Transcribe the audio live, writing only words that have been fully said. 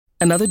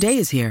Another day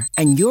is here,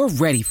 and you're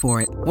ready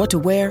for it. What to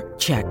wear?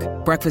 Check.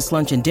 Breakfast,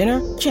 lunch, and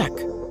dinner? Check.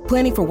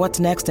 Planning for what's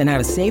next and how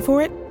to save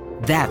for it?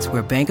 That's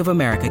where Bank of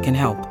America can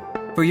help.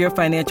 For your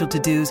financial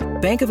to-dos,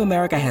 Bank of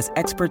America has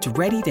experts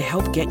ready to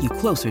help get you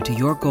closer to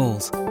your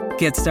goals.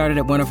 Get started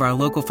at one of our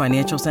local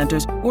financial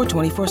centers or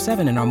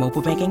 24/7 in our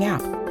mobile banking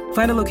app.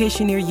 Find a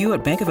location near you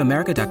at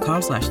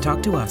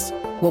bankofamerica.com/talktous.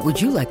 What would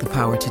you like the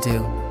power to do?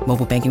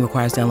 Mobile banking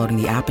requires downloading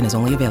the app and is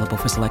only available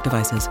for select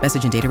devices.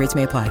 Message and data rates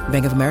may apply.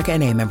 Bank of America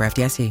N.A., member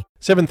FDIC.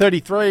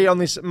 7:33 on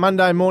this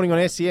Monday morning on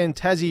SEN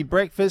Tassie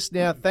Breakfast.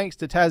 Now, thanks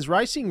to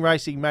Tasracing.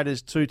 Racing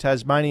matters to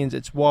Tasmanians.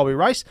 It's why we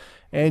race.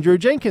 Andrew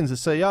Jenkins, the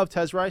CEO of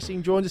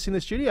Tasracing, joins us in the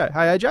studio.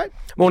 Hey, AJ.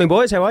 Morning,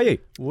 boys. How are you?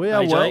 We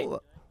are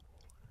well.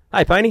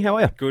 Hey, Painey. How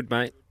are you? Good,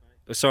 mate.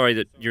 Sorry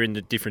that you're in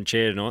a different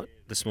chair tonight,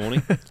 this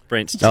morning.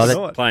 Brent's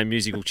just playing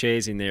musical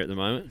chairs in there at the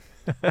moment.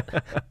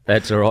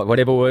 That's all right.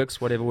 Whatever works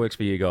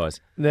for you guys.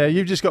 Now,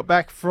 you've just got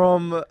back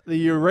from the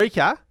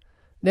Eureka.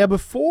 Now,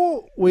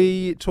 before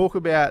we talk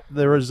about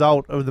the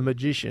result of the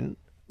Magician,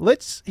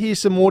 let's hear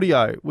some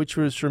audio, which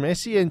was from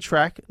SEN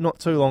Track not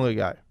too long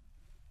ago.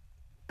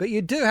 But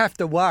you do have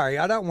to worry.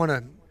 I don't want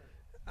to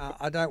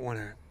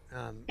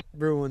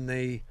ruin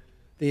the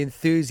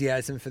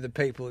enthusiasm for the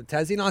people of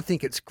Tassie, and I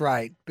think it's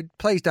great. But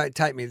please don't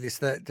take me this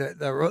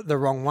the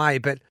wrong way.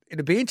 But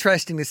it'll be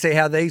interesting to see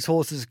how these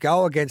horses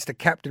go against a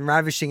Captain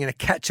Ravishing and a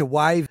Catch a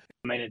Wave.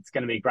 I mean, it's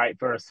going to be great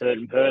for a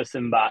certain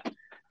person, but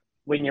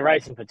when you're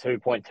racing for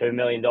 $2.2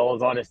 million,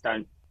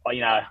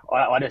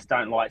 I just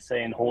don't like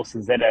seeing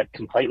horses that are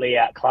completely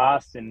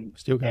outclassed. And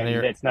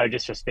that's no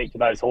disrespect to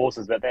those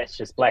horses, but that's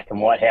just black and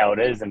white how it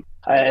is. And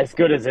as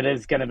good as it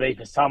is going to be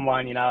for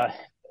someone,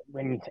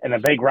 when in a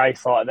big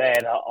race like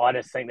that, I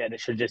just think that it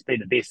should just be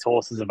the best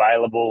horses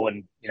available.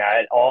 And,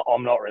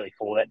 I'm not really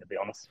for that, to be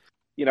honest.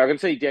 I can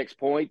see Jack's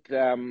point.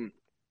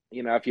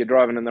 If you're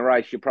driving in the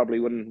race, you probably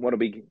wouldn't want to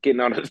be getting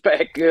on his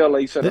back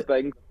early sort of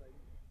thing.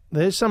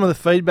 There's some of the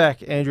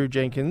feedback, Andrew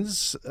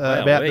Jenkins,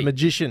 about the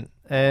Magician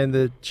and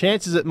the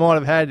chances it might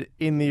have had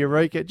in the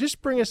Eureka.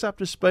 Just bring us up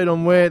to speed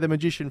on where the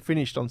Magician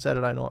finished on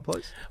Saturday night,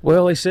 please.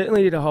 Well, he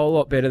certainly did a whole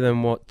lot better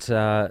than what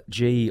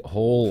G.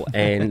 Hall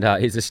and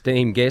his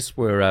esteemed guests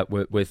were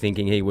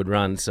thinking he would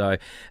run. So,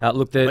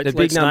 look, the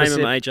big number... Let's name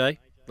him, AJ.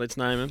 Let's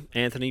name him.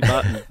 Anthony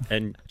Button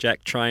and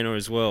Jack Traynor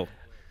as well.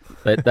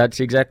 That's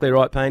exactly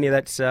right, Painey.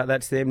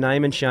 That's their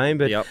name and shame.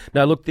 But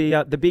no, look,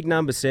 the big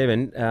number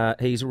 7,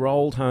 he's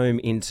rolled home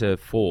into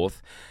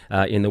 4th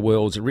in the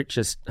world's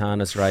richest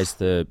harness race,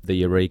 the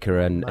Eureka,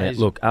 and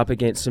look, up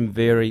against some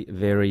very,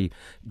 very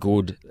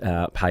good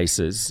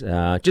paces.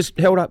 Just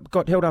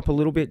got held up a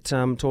little bit.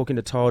 Talking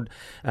to Todd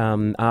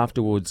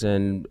afterwards,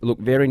 and look,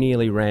 very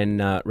nearly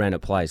ran a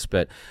place.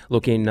 But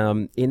look, in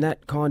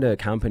that kind of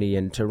company,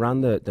 and to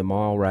run the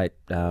mile rate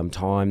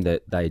time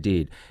that they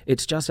did,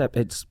 it's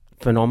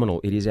phenomenal.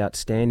 It is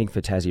outstanding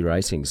for Tassie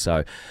Racing.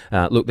 So,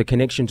 look, the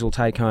Connections will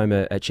take home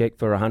a cheque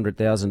for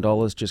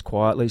 $100,000 just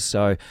quietly.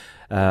 So,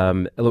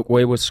 look,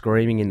 we were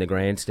screaming in the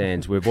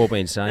grandstands. We've all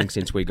been saying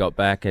since we got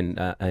back and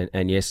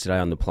yesterday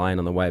on the plane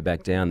on the way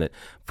back down that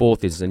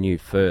 4th is the new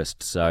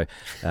 1st. So,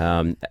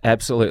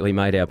 absolutely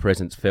made our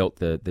presence felt,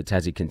 the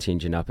Tassie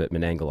contingent up at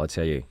Menangle, I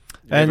tell you.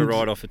 Never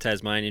ride off a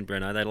Tasmanian,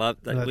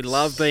 Breno. We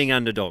love being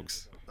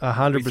underdogs.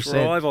 100%. We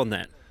thrive on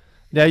that.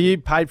 Now, you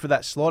paid for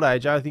that slot,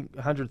 AJ, I think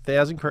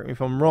 $100,000, correct me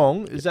if I'm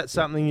wrong. Is that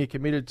something you're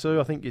committed to?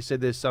 I think you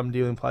said there's some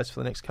deal in place for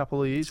the next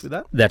couple of years with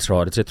that? That's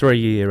right. It's a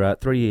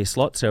 3-year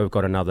slot, so we've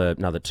got another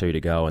 2 to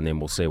go, and then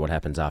we'll see what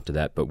happens after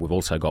that. But we've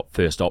also got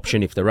first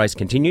option. If the race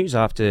continues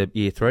after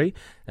year 3,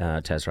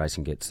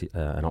 Tasracing gets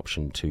an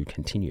option to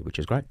continue, which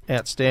is great.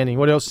 Outstanding.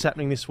 What else is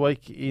happening this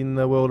week in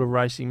the world of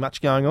racing?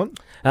 Much going on?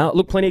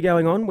 Look, plenty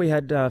going on. We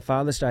had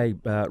Father's Day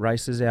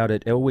races out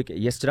at Elwick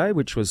yesterday,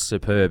 which was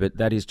superb.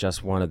 That is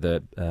just one of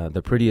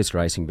the prettiest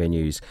racing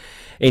venues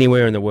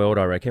anywhere in the world,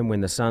 I reckon.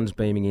 When the sun's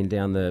beaming in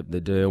down the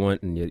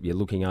Derwent and you're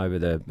looking over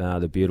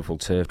the beautiful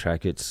turf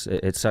track, it's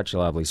such a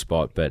lovely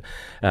spot. But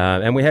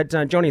and we had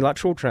Johnny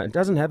Luttrell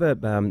doesn't have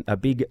a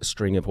big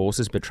string of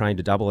horses, but trained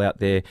a double out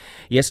there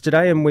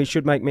yesterday. And we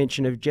should make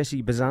mention of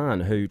Jessie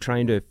Bazan, who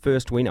trained her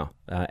first winner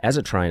as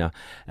a trainer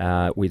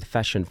with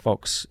Fashion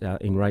Fox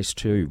in race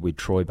 2 with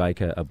Troy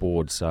Baker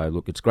aboard. So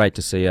look, it's great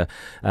to see a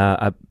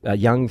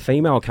young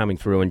female coming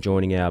through and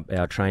joining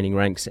our training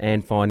ranks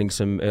and finding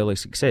some early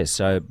success.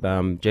 So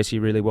Jessie,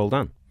 really well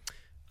done.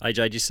 AJ,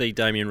 did you see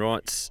Damien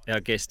Wright's,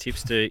 our guest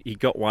tipster? He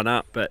got one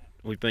up, but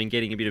we've been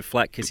getting a bit of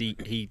flack because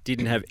he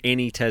didn't have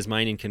any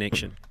Tasmanian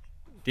connection.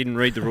 Didn't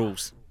read the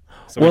rules.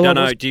 So we don't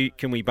know.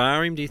 Can we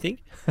bar him, do you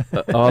think?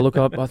 Look,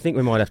 I think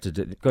we might have to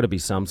got to be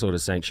some sort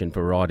of sanction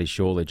for Righty,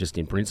 surely, just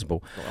in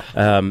principle.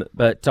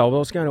 But I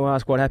was going to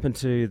ask what happened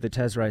to the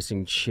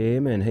Tasracing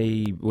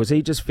chairman. Was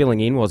he just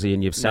filling in, was he,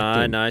 and you've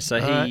sacked him? No. So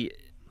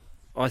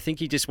I think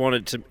he just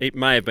wanted to... It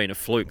may have been a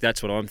fluke.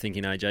 That's what I'm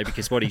thinking, AJ,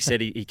 because what he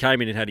said, he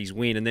came in and had his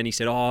win, and then he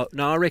said, oh,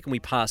 no, I reckon we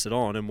pass it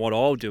on. And what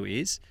I'll do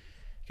is,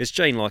 because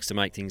Gene likes to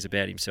make things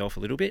about himself a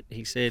little bit,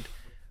 he said,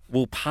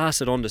 we'll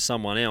pass it on to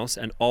someone else,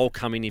 and I'll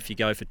come in if you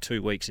go for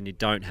 2 weeks and you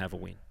don't have a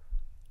win.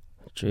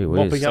 Gee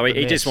whiz. So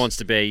he just wants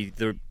to be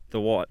the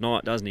white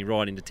knight, doesn't he?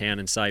 Ride into town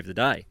and save the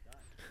day.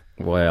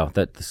 Wow,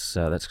 that's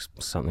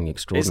something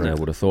extraordinary. I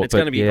would have thought. It's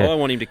going to be. I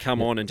want him to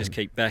come on and just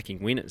keep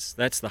backing winners.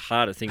 That's the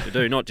harder thing to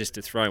do, not just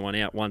to throw one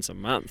out once a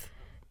month.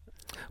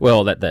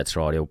 Well, that's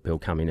right. He'll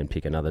come in and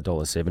pick another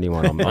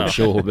 $1.71, I'm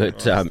sure.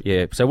 But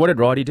yeah. So what did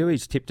Righty do?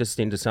 He's tipped us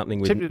into something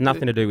with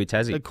nothing to do with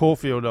Tassie. At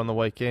Caulfield on the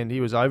weekend,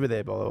 he was over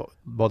there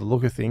by the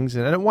look of things,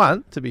 and it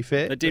won. To be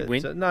fair, it did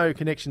win. So no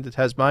connection to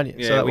Tasmania.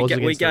 Yeah, so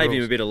we gave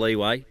him a bit of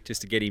leeway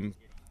just to get him.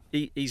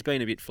 He's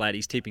been a bit flat.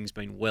 His tipping's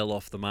been well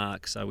off the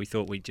mark, so we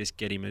thought we'd just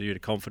get him a bit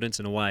of confidence,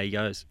 and away he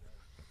goes.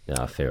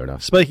 Yeah, fair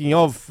enough. Speaking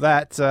of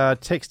that,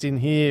 text in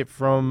here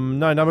from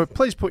no number.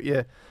 Please put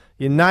your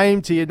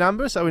name to your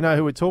number so we know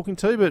who we're talking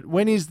to. But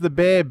when is the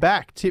Bear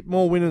back? Tip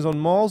more winners on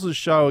Miles'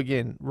 show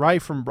again.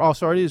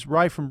 It is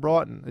Ray from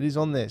Brighton. It is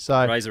on there.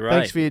 So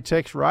thanks for your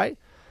text, Ray.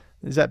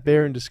 Is that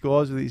Bear in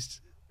disguise with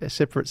his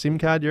separate SIM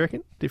card, do you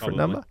reckon? Different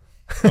number?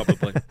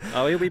 Probably.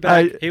 Oh, he'll be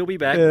back. He'll be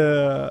back.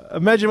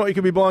 Imagine what you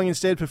could be buying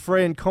instead for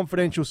free and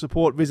confidential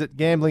support. Visit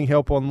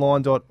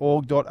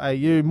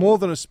gamblinghelponline.org.au. More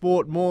than a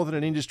sport, more than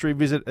an industry.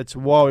 Visit it's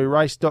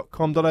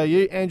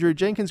wildlyrace.com.au. Andrew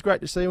Jenkins, great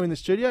to see you in the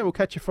studio. We'll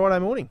catch you Friday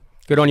morning.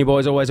 Good on you,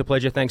 boys. Always a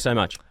pleasure. Thanks so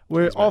much.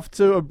 We're off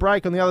to a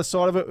break. On the other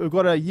side of it, we've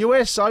got a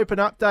US Open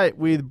update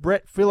with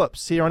Brett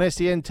Phillips here on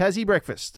SEN Tassie Breakfast.